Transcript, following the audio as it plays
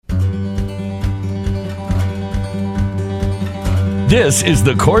This is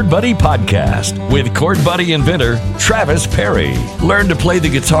the Chord Buddy Podcast with Chord Buddy inventor Travis Perry. Learn to play the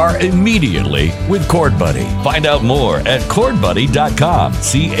guitar immediately with Chord Buddy. Find out more at chordbuddy.com.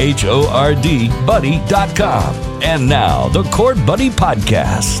 CHORD buddy.com. And now, the Chord Buddy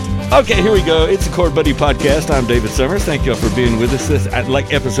Podcast. Okay, here we go. It's the Chord Buddy Podcast. I'm David Summers. Thank you all for being with us. This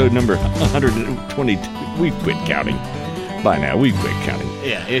like episode number 120. We've quit counting. By now, we've quit counting.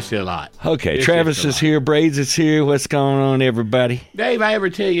 Yeah, it's a lot. Okay, Travis is here. Braids is here. What's going on, everybody? Dave, I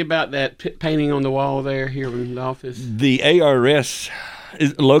ever tell you about that painting on the wall there here in the office? The ARS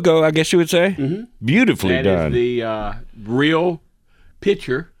logo, I guess you would say? Mm-hmm. Beautifully that done. That is the real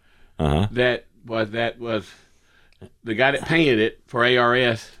picture that was the guy that painted it for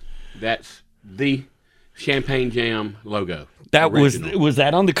ARS. That's the Champagne Jam logo. That was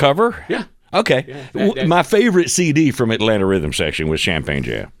that on the cover? Yeah. Okay. Yeah, my favorite CD from Atlanta Rhythm Section was Champagne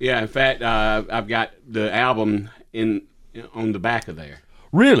Jam. Yeah, in fact, I've got the album on the back of there.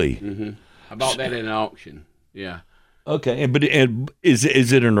 Really? Mm-hmm. I bought that at an auction. Yeah. Okay, but is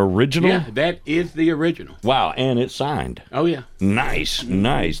it an original? Yeah, that is the original. Wow, and it's signed. Oh, yeah. Nice.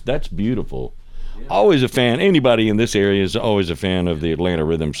 That's beautiful. Yeah. Always a fan. Anybody in this area is always a fan of the Atlanta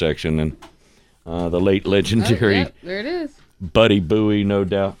Rhythm Section and the late legendary. Yep, there it is. Buddy Bowie, no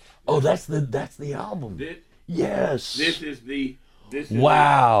doubt. Oh, that's the album. Yes. This is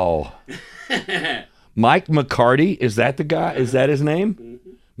wow. Mike McCarty, is that the guy? Is that his name?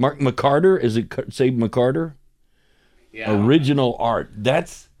 Mm-hmm. Mark McCarter? Is it say McCarter? Yeah. Original art.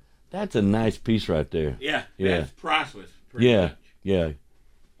 That's a nice piece right there. Yeah. That's priceless. Yeah.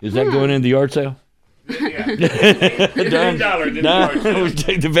 Is that going in the art sale? Yeah. $15 we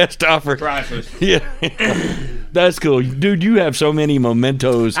take the best offer. Priceless. Yeah. That's cool. Dude, you have so many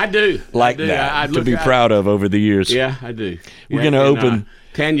mementos I do. that to be proud of over the years. Yeah, I do. We're going to open.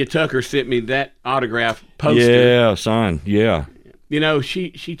 Tanya Tucker sent me that autograph poster. Yeah, son. Yeah. You know,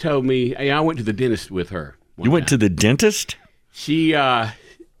 she told me, hey, I went to the dentist with her. You went to the dentist? She, Brady,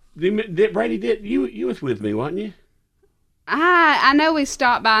 you was with me, wasn't you? I know we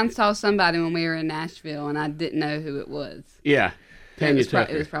stopped by and saw somebody when we were in Nashville, and I didn't know who it was. Yeah. Tanya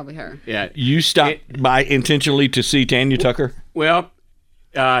Tucker. It was probably her. Yeah. You stopped by intentionally to see Tanya Tucker? Well,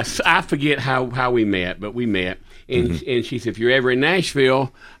 I forget how we met, but we met. And, and she said, if you're ever in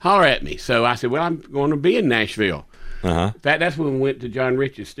Nashville, holler at me. So I said, well, I'm going to be in Nashville. In fact, that's when we went to John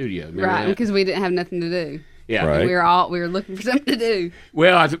Rich's studio. Remember right, that? Because we didn't have nothing to do. Yeah. Right. We were looking for something to do.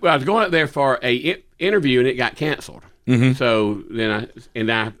 Well, I was going up there for a interview, and it got canceled. Mm-hmm. So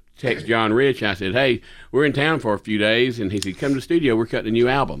then I text John Rich. I said, hey, we're in town for a few days. And he said, come to the studio. We're cutting a new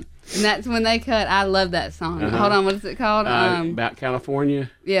album. And that's when they cut. I love that song. Hold on. What is it called? About California.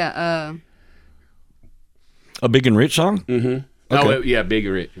 Yeah. A Big and Rich song? Mm-hmm. Okay. Oh, yeah, Big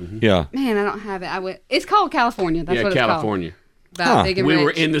and Rich. Mm-hmm. Yeah. Man, I don't have it. It's called California. That's what it's California. called. About Big and Rich. We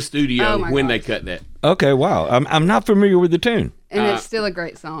were in the studio when they gosh. cut that. Okay, wow. I'm not familiar with the tune. And it's still a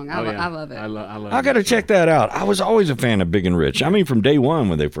great song. I love it. I love I got to check that out. I was always a fan of Big and Rich. I mean, from day one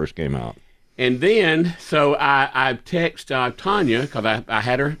when they first came out. And then, so I text Tanya, because I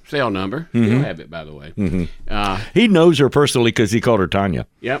had her cell number. Still have it, by the way. Mm-hmm. He knows her personally because he called her Tanya.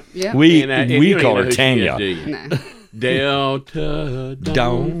 Yep. We you call her know who Tanya. she is, do you? No. Delta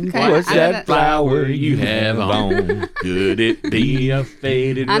Dawn. Okay, What's I know that that flower you have on? Could it be a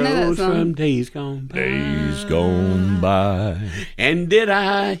faded I know that rose song. from days gone by? Days gone by. And did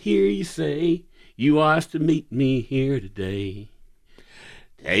I hear you say you was to meet me here today?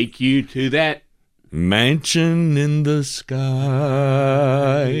 Take you to that Mansion in the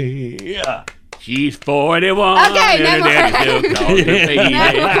sky. Yeah. She's 41. Okay, no and her more. daddy still calls her baby.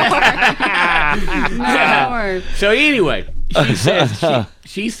 No more. So anyway,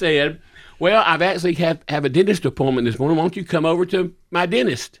 she said, well, I've actually have a dentist appointment this morning. Why don't you come over to my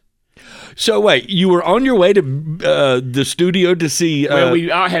dentist? So wait, you were on your way to the studio to see... well, we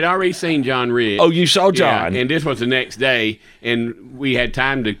had already seen John Rich. Oh, you saw John. Yeah, and this was the next day, and we had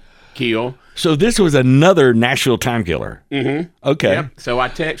time to kill. So this was another Nashville time killer. Mm-hmm. Okay. Yep. So I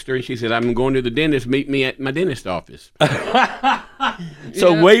texted her, and she said, I'm going to the dentist. Meet me at my dentist office.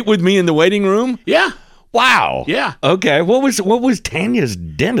 So wait with me in the waiting room? Yeah. Wow. Yeah. Okay. What was Tanya's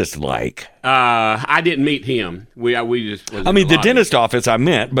dentist like? I didn't meet him. We just. Was I mean, the dentist office I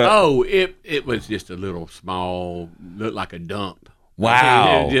meant, but oh, it was just a little small, looked like a dump.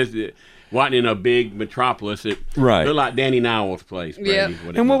 Wow. It wasn't in a big metropolis. It Right. looked like Danny Nowell's place. Yep.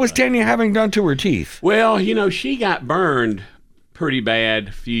 And what was Tanya having done to her teeth? Well, she got burned pretty bad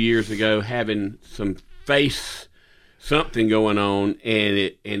a few years ago, having some something going on,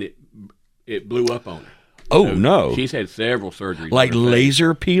 and it blew up on her. Oh, So no. She's had several surgeries. Like on her face.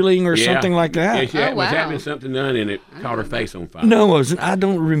 laser peeling or Yeah. something like Yeah, that? she Oh, was wow. having something done, and it caught her face on fire. No, I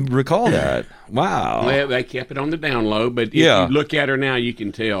don't recall that. Wow. Well, they kept it on the down low, but if Yeah. you look at her now, you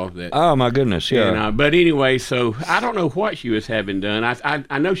can tell that. Oh, my goodness, yeah. And, but anyway, so I don't know what she was having done.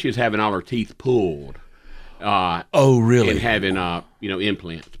 I know she was having all her teeth pulled. Oh, really? And having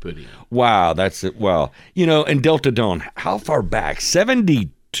implants put in. Wow, that's it. Well, and Delta Dawn, how far back?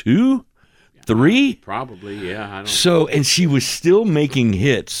 72? 3? Probably, yeah. I don't. So, and she was still making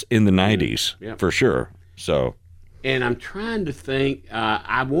hits in the 90s, Yeah. for sure. So, And I'm trying to think.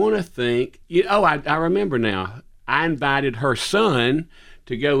 I want to think. I remember now. I invited her son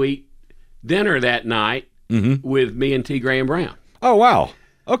to go eat dinner that night with me and T. Graham Brown. oh, wow.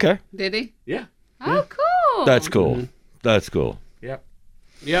 Okay. Did he? Yeah. Oh, cool. That's cool. That's cool.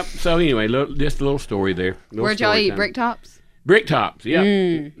 Yep. So anyway, just a little story there. Where'd y'all eat? Brick Tops? Brick Tops.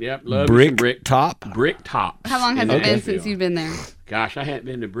 Yep. Yep. Love me some Brick top? Brick Tops. How long has in it been Nashville. since you've been there? Gosh, I hadn't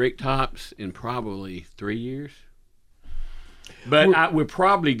been to Brick Tops in probably 3 years. But we're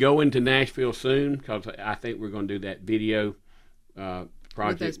probably going to Nashville soon because I think we're going to do that video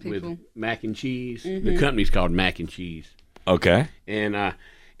project with people. Mac and Cheese. The company's called Mac and Cheese. Okay. And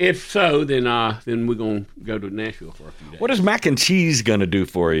if so, then we're going to go to Nashville for a few days. What is Mac and Cheese going to do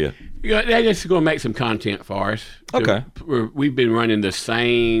for you? They're just going to make some content for us. Okay. We've been running the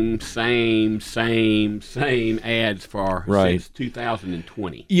same ads for since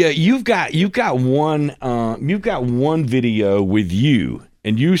 2020. Yeah, you've got one video with you,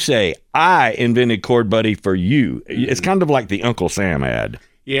 and you say, "I invented Chord Buddy for you." It's kind of like the Uncle Sam ad.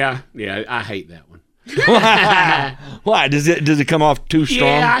 Yeah, I hate that one. Why does it come off too strong?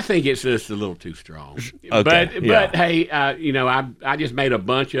 Yeah, I think it's just a little too strong. Okay, But hey, I just made a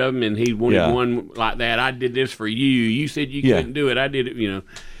bunch of them, and he wanted one like that. I did this for you. You said you couldn't do it. I did it.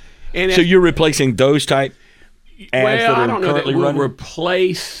 And So you're replacing those type ads that I are don't know that currently we'll running?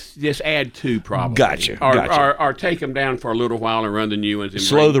 replace this ad two probably. Gotcha. Or take them down for a little while and run the new ones. And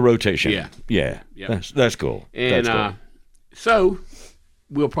Slow the rotation. Yeah. Yeah. Yep. That's cool. And that's cool. so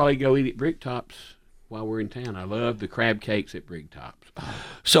we'll probably go eat at Brick Tops while we're in town. I love the crab cakes at Brick Tops.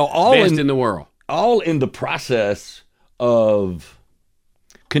 So all Best in the world. all in the process of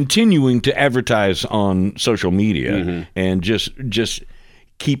continuing to advertise on social media and just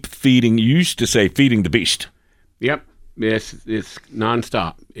keep feeding. You used to say feeding the beast. Yep. It's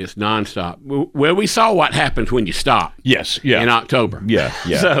nonstop. It's nonstop. Well, we saw what happens when you stop. Yes. Yeah. In October. Yeah.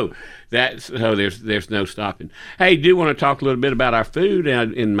 So there's no stopping. Hey, do want to talk a little bit about our food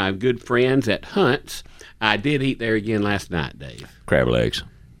and my good friends at Hunt's. I did eat there again last night, Dave. Crab legs.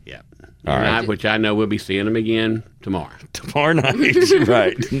 Yep. All right. Which I know we'll be seeing them again tomorrow. Tomorrow night.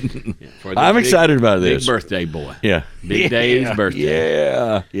 Right. For the I'm excited about big this. birthday boy. Yeah. Big Dave's birthday.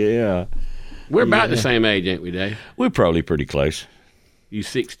 Yeah. Yeah. We're about the same age, ain't we, Dave? We're probably pretty close. You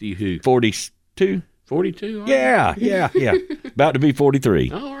 60 who? 42? 42? Yeah. About to be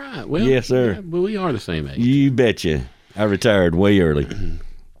 43. All right. Well, Yes, sir. yeah, well, we are the same age. You betcha. I retired way early.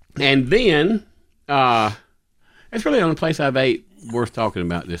 And then, that's really the only place I've ate worth talking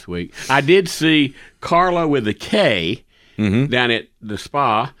about this week. I did see Carla with a K down at the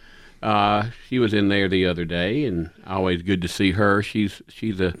spa. She was in there the other day, and always good to see her. She's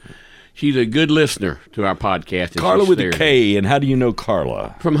a good listener to our podcast. Carla with a K, and how do you know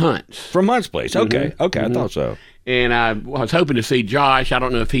Carla? From Hunt's. From Hunt's Place. Okay, I thought so. And I was hoping to see Josh. I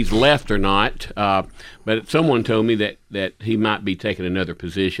don't know if he's left or not, but someone told me that he might be taking another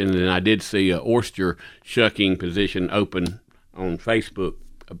position. And I did see a oyster shucking position open on Facebook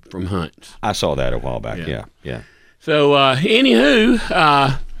from Hunt's. I saw that a while back. Yeah. So,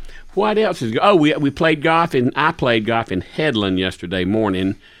 anywho, what else is? Oh, we played golf, and I played golf in Headland yesterday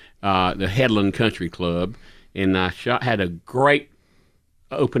morning, the Headland Country Club, and I had a great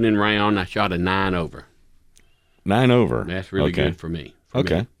opening round. I shot a 9 over. 9 over. That's really good for me.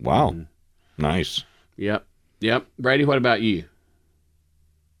 Okay. Wow. Nice. Yep. Brady, what about you?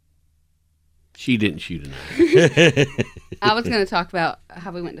 She didn't shoot a 9. I was going to talk about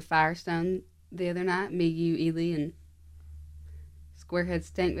how we went to Firestone the other night. Me, you, Ely, and Squarehead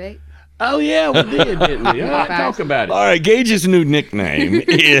Stinkbait. Oh, yeah, we did, didn't we? All right, talk about it. All right, Gage's new nickname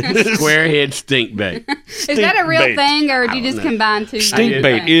is Squarehead Stinkbait. Is that a real thing, or do you just combine two?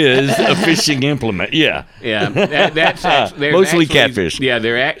 Stinkbait is a fishing implement. Yeah. Yeah, that's mostly catfish. Yeah,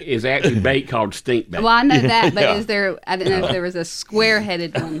 there is actually bait called stinkbait. Well, I know that, but is there? I didn't know if there was a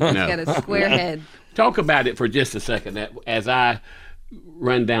square-headed one. It's got a square head. Talk about it for just a second as I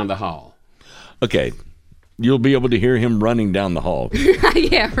run down the hall. Okay. You'll be able to hear him running down the hall.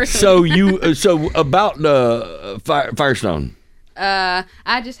 Yeah. Really. So about Firestone.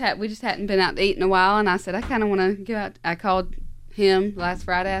 We just hadn't been out to eat in a while, and I said I kind of want to go out. I called him last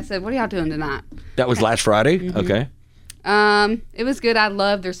Friday. I said, "What are y'all doing tonight?" That was last Friday. Mm-hmm. Okay. It was good. I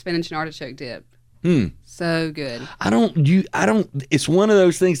love their spinach and artichoke dip. So good. I don't. It's one of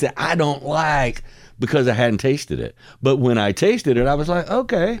those things that I don't like because I hadn't tasted it. But when I tasted it, I was like,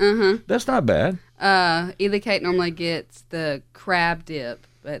 okay, that's not bad. Ely Kate normally gets the crab dip,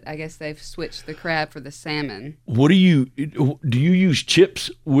 but I guess they've switched the crab for the salmon. What do you use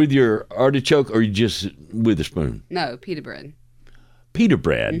chips with your artichoke, or you just with a spoon? No, pita bread. Pita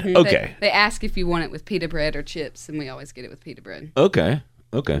bread. Okay. They ask if you want it with pita bread or chips, and we always get it with pita bread. Okay.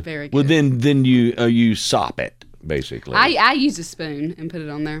 Very good. Well, then you sop it basically. I use a spoon and put it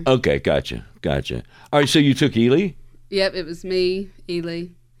on there. Okay, gotcha. All right, so you took Ely? Yep, it was me, Ely,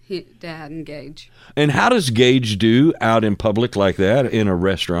 Dad, and Gage. And how does Gage do out in public like that in a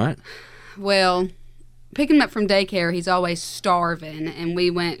restaurant? Well, picking him up from daycare, he's always starving, and we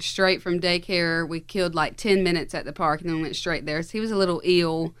went straight from daycare. We killed like 10 minutes at the park, and then we went straight there. So he was a little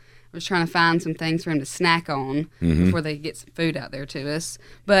ill. I was trying to find some things for him to snack on before they get some food out there to us.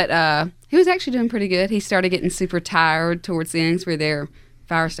 But he was actually doing pretty good. He started getting super tired towards the end because we're there.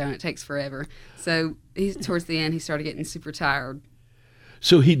 Firestone, it takes forever. So towards the end, he started getting super tired.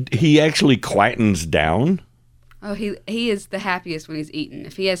 So he actually quietens down? Oh, he is the happiest when he's eating.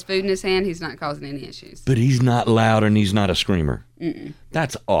 If he has food in his hand, he's not causing any issues. But he's not loud and he's not a screamer. Mm-mm.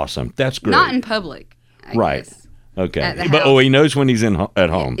 That's awesome. That's great. Not in public, I guess. Okay. But he knows when he's at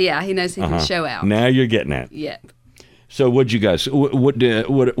home. Yeah, he knows he can show out. Now you're getting it. Yep. So what'd you guys?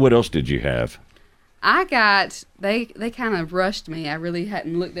 What else did you have? I got. They kind of rushed me. I really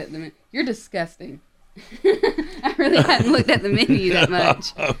hadn't looked at them. You're disgusting. I really hadn't looked at the menu that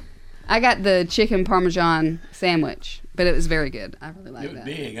much. I got the chicken parmesan sandwich, but it was very good. I really like that.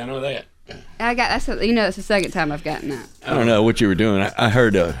 Big, I know that. That's the second time I've gotten that. I don't know what you were doing. I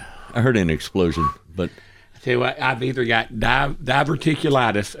heard an explosion, but. Tell you what, I've either got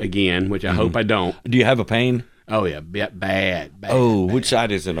diverticulitis again, which I hope I don't. Do you have a pain? Oh yeah, bad. Oh, bad. which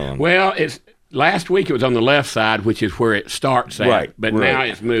side is it on? Well, last week it was on the left side, which is where it starts at. Right, but now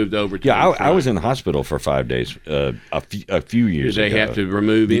it's moved over to. Yeah, the front. I was in the hospital for 5 days a few years ago. Did they have to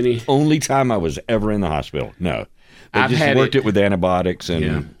remove any? Only time I was ever in the hospital. No, they I've just had worked it with antibiotics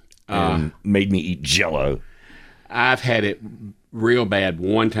and made me eat Jell-O. I've had it real bad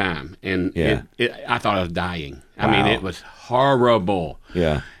one time, and I thought I was dying. I mean, it was horrible.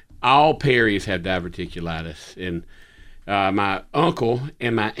 Yeah. All Perrys have diverticulitis, and my uncle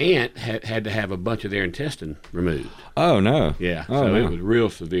and my aunt had to have a bunch of their intestine removed. Oh, no. Yeah, Oh, so no. it was real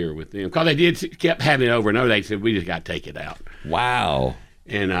severe with them. Because they kept having it over and over. They said, we just got to take it out. Wow.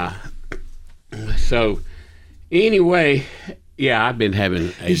 And so, anyway, yeah, I've been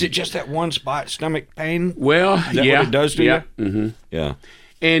having... Is it just that one spot, stomach pain? Well, Is that what it does to you? Mm-hmm. Yeah.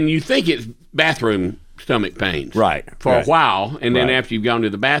 And you think it's bathroom stomach pains. Right. For right. a while. And then Right. after you've gone to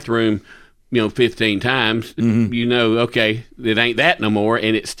the bathroom, 15 times, you know, okay, it ain't that no more.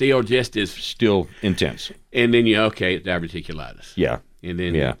 And it's still just as... Still intense. And then okay, it's diverticulitis. Yeah. And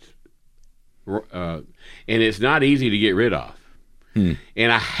then... Yeah. And it's not easy to get rid of. And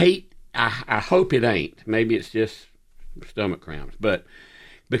I hope it ain't. Maybe it's just stomach cramps. But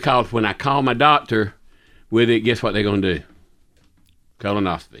because when I call my doctor with it, guess what they're going to do?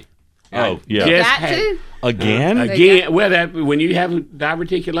 Colonoscopy. Oh, yeah. Again? Again. Well, when you have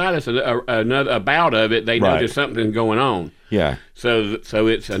diverticulitis, another bout of it, they know there's something going on. Yeah. So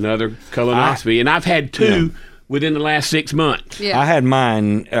it's another colonoscopy. And I've had 2 within the last 6 months. Yeah. I had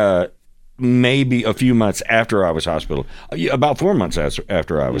mine maybe a few months after I was hospitalized. About 4 months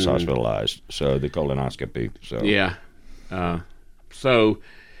after I was hospitalized. So the colonoscopy. So Yeah. So,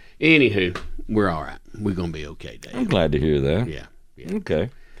 anywho, we're all right. We're going to be okay, Dave. I'm glad to hear that. Yeah. Okay.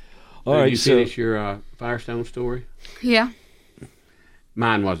 All Did right. you finish your Firestone story? Yeah,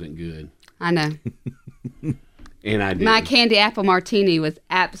 Mine wasn't good. I know. And I didn't. My candy apple martini was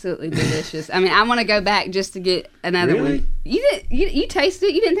absolutely delicious. I mean, I want to go back just to get another Really? one. You tasted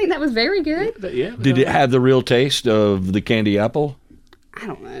it? You didn't think that was very good? Yeah. Did it have the real taste of the candy apple? I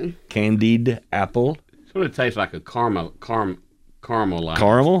don't know. Candied apple? Sort of tastes like a caramel. Caramel?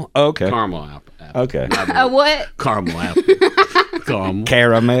 Oh, okay. Caramel apple. Okay. A what? Caramel apple. Caramel.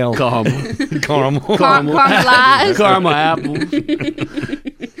 Caramel. Caramel. Caramel. Caramelized. Caramel apple.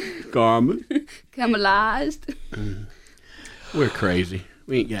 Caramel. Caramelized. We're crazy.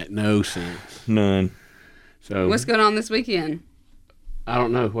 We ain't got no sense. None. So What's going on this weekend? I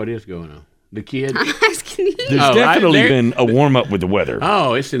don't know what is going on. The kids. I'm asking you. There's Oh, definitely there- been a warm up with the weather.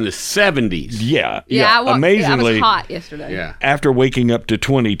 Oh, it's in the 70s. Yeah. I Amazingly, was hot yesterday. Yeah. after waking up to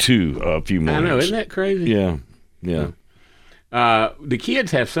 22 a few I mornings. know. Isn't that crazy? Yeah. Yeah. The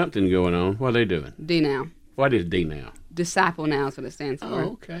kids have something going on. What are they doing? D now. What is D now? Disciple now is what it stands for.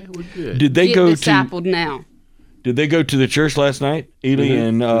 Oh, okay. Well, good. Did they Get go discipled now. Did they go to the church last night? Ely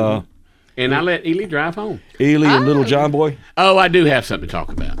and And I let Ely drive home. Ely and little John Boy. Oh, I do have something to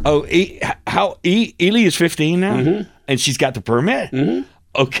talk about. Oh, Ely is 15 now, and she's got the permit.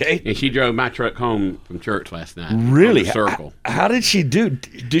 Okay. And she drove my truck home from church last night. Really? On the circle. How did she do?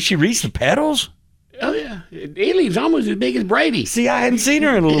 Did she reach the pedals? Oh, yeah. Ely's almost as big as Brady. See, I hadn't seen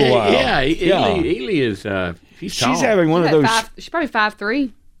her in a little while. Yeah, Ely is, she's tall. She's having one of those. She's probably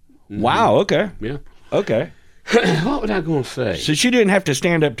 5'3". Wow, okay. Yeah. Okay. What was I going to say? So she didn't have to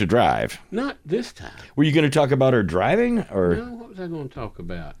stand up to drive. Not this time. Were you going to talk about her driving? Or No, what was I going to talk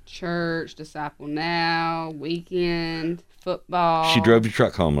about? Church, disciple now, weekend, football. She drove the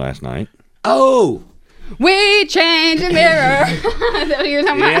truck home last night. Oh! We changed the mirror. Is that what you're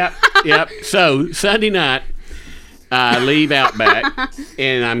talking about? Yep. So, Sunday night, I leave Outback,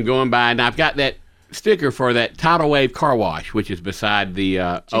 and I'm going by, and I've got that sticker for that Tidal Wave car wash, which is beside the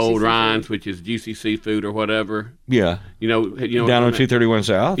old Seafood. Ryan's, which is Juicy Seafood or whatever. Yeah. You know Down on 231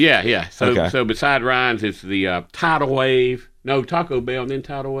 South? Yeah. So, Okay. so beside Ryan's, it's the Tidal Wave. No, Taco Bell, and then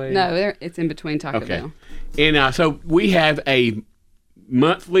Tidal Wave. No, it's in between Taco Okay. Bell. And so we have a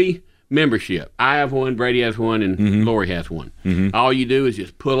monthly membership. I have one, Brady has one, and Lori has one. All you do is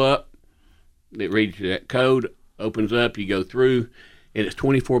just pull up. It reads that code, opens up, you go through, and it's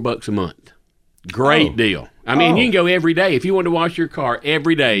 $24 a month. Great deal. I mean, you can go every day. If you want to wash your car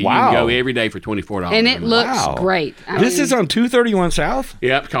every day, Wow. you can go every day for $24. And it looks Wow. great. This is on 231 South?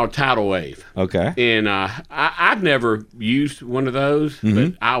 Yeah, it's called Tidal Wave. Okay. And I've never used one of those,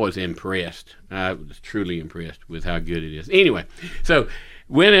 but I was impressed. I was truly impressed with how good it is. Anyway, so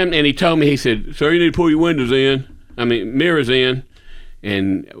went in and he told me, he said, "Sir, you need to pull your mirrors in."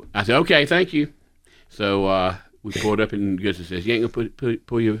 And I said, "Okay, thank you." So we pulled up and Gussie says, "You ain't gonna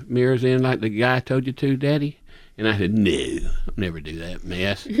pull your mirrors in like the guy told you to, Daddy?" And I said, "No, I'll never do that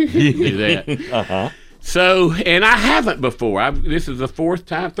mess. Do that." So, and I haven't before. This is the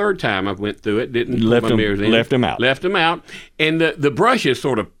third time I've went through it. Didn't Left put my mirrors in. them out. Left them out. And the brushes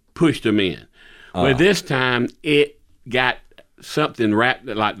sort of pushed them in. Well, this time it got something wrapped,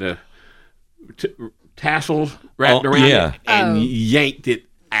 like the tassels wrapped around yeah. it, and yanked it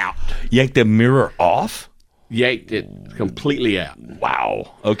out. Yanked the mirror off? Yanked it completely out.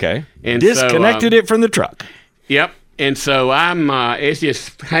 Wow. Okay. And disconnected it from the truck. Yep. And so it's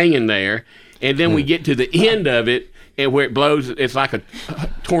just hanging there. And then we get to the end of it, and where it blows, it's like a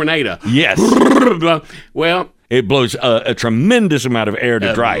tornado. Yes. Well, It blows a tremendous amount of air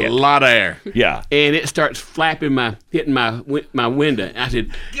to dry a it. lot of air. Yeah. And it starts hitting my window. I said,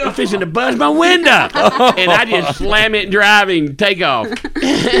 "I'm fixing to buzz my window." And I just slam it and drive and take off.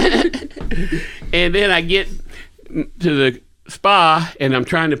 And then I get to the spa, and I'm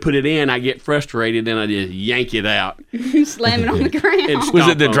trying to put it in. I get frustrated, and I just yank it out. Slam it on the ground. And Was it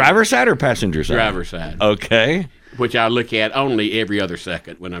stomp the on driver's side or passenger side? driver's side? Okay. Which I look at only every other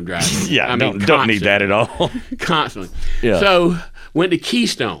second when I'm driving. Yeah, I mean, don't need that at all. Constantly. Yeah. So went to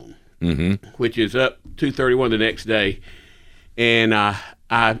Keystone, which is up 231 the next day, and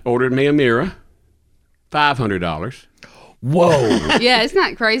I ordered me a mirror, $500. Whoa. Yeah, it's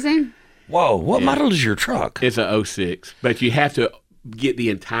not crazy. Whoa. What model is your truck? It's a 06, but you have to get the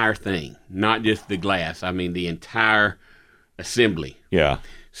entire thing, not just the glass. I mean the entire assembly. Yeah.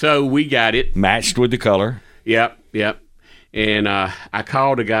 So we got it. Matched with the color. Yep. And I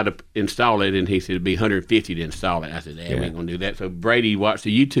called a guy to install it, and he said it'd be $150 to install it. I said, "We ain't gonna do that." So Brady watched a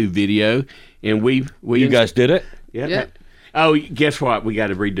YouTube video, and we You guys did it? Yep. Oh, guess what? We got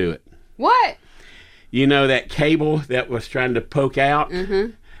to redo it. What? You know that cable that was trying to poke out?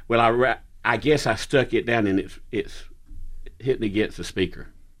 Mm-hmm. Well, I guess I stuck it down, and it's hitting against the speaker.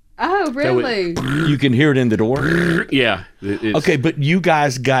 Oh, really? You can hear it in the door? Yeah. Okay, but you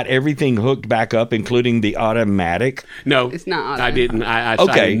guys got everything hooked back up, including the automatic? No, It's not auto. I didn't. I Okay.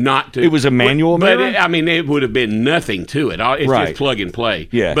 decided not to. It was a manual but mirror? I mean, it would have been nothing to it. It's Right. just plug and play.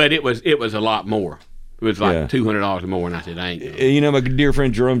 Yeah. But it was a lot more. It was like Yeah. $200 more, and I said, "I ain't." Gonna. You know, my dear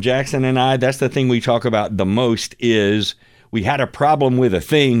friend Jerome Jackson and I, that's the thing we talk about the most is we had a problem with a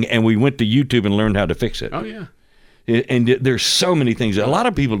thing, and we went to YouTube and learned how to fix it. Oh yeah. And there's so many things. A lot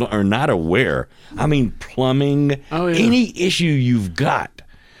of people are not aware. I mean, plumbing, Oh, yeah. any issue you've got.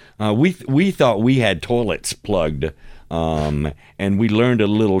 We thought we had toilets plugged, and we learned a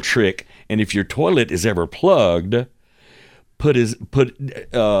little trick. And if your toilet is ever plugged,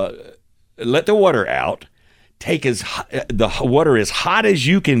 let the water out. Take the water as hot as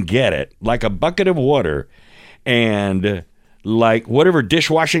you can get it, like a bucket of water, and like whatever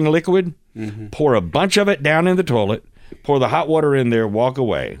dishwashing liquid, pour a bunch of it down in the toilet, Pour the hot water in there, walk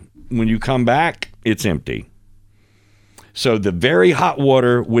away. When you come back, it's empty. So the very hot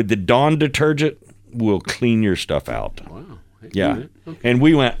water with the Dawn detergent will clean your stuff out. Wow. Yeah. Okay. And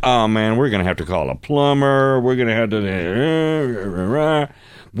we went, oh, man, we're going to have to call a plumber. We're going to have to...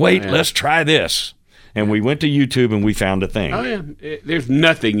 Wait, let's try this. And we went to YouTube and we found a thing. Oh, yeah. There's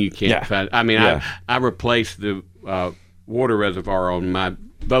nothing you can't find. I mean, I replaced the water reservoir on my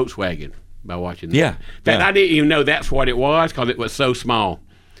Volkswagen by watching that. Yeah. In fact, I didn't even know that's what it was because it was so small.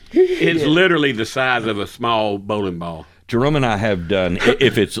 It's literally the size of a small bowling ball. Jerome and I have done,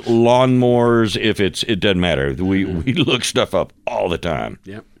 if it's lawnmowers, it doesn't matter. We look stuff up all the time.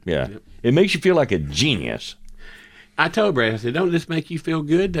 Yep. Yeah. Yep. It makes you feel like a genius. I told Brad, I said, don't this make you feel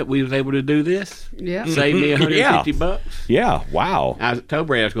good that we was able to do this? Yeah. Save me $150. Yeah, wow. I told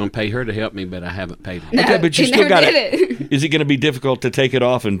Brad I was going to pay her to help me, but I haven't paid her. No, Okay, but you he still never got did it. Is it going to be difficult to take it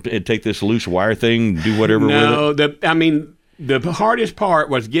off and take this loose wire thing, do whatever with it? No, the hardest part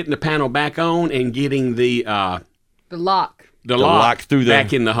was getting the panel back on and getting the lock. The lock through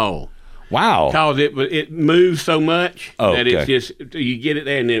back in the hole. Wow. Because it moves so much that it's okay. just, you get it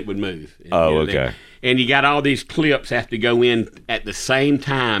there and then it would move. Okay. And you got all these clips have to go in at the same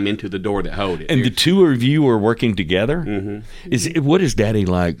time into the door that hold it. And the two of you are working together? Mm-hmm. What is Daddy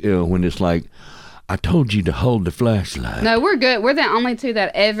like when it's like, I told you to hold the flashlight? No, we're good. We're the only two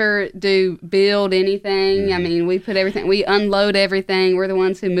that ever do build anything. I mean, we put everything, we unload everything. We're the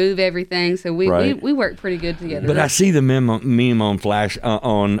ones who move everything. So we work pretty good together. But I see the meme on on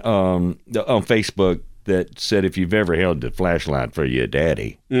Facebook that said if you've ever held the flashlight for your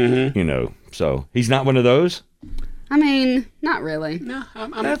daddy, so he's not one of those? I mean, not really. No,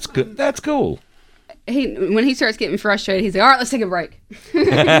 That's good. That's cool. When he starts getting frustrated, he's like, all right, let's take a break.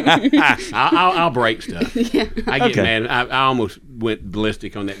 I'll break stuff. Yeah. I get mad. I almost went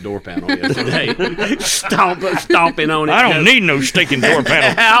ballistic on that door panel yesterday. Stomping on it. I don't need no stinking door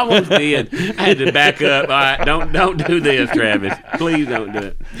panel. I almost did. I had to back up. All right, don't do this, Travis. Please don't do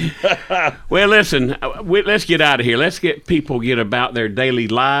it. Well, listen, let's get out of here. Let's get about their daily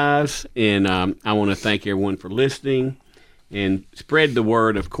lives. And I want to thank everyone for listening. And spread the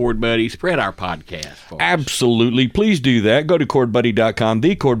word of Chord Buddy. Spread our podcast for us. Absolutely. Please do that. Go to chordbuddy.com,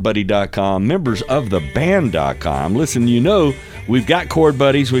 thechordbuddy.com, membersoftheband.com. Listen, we've got Chord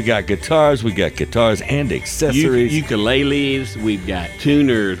Buddies, we've got guitars and accessories. Ukuleles, we've got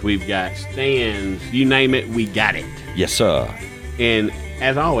tuners, we've got stands. You name it, we got it. Yes, sir. And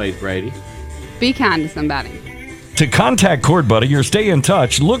as always, Brady, Be kind to somebody. To contact Chord Buddy or stay in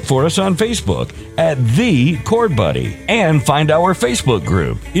touch, look for us on Facebook at The Chord Buddy and find our Facebook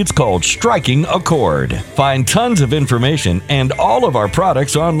group. It's called Striking a Chord. Find tons of information and all of our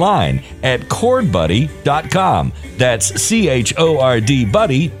products online at chordbuddy.com. That's CHORD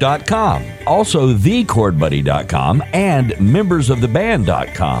buddy.com. Also thechordbuddy.com and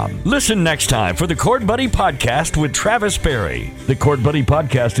membersoftheband.com. Listen next time for the Chord Buddy Podcast with Travis Perry. The Chord Buddy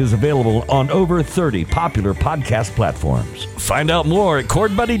Podcast is available on over 30 popular podcast platforms. Find out more at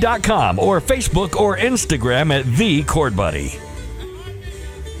chordbuddy.com or Facebook or Instagram at The Chord Buddy.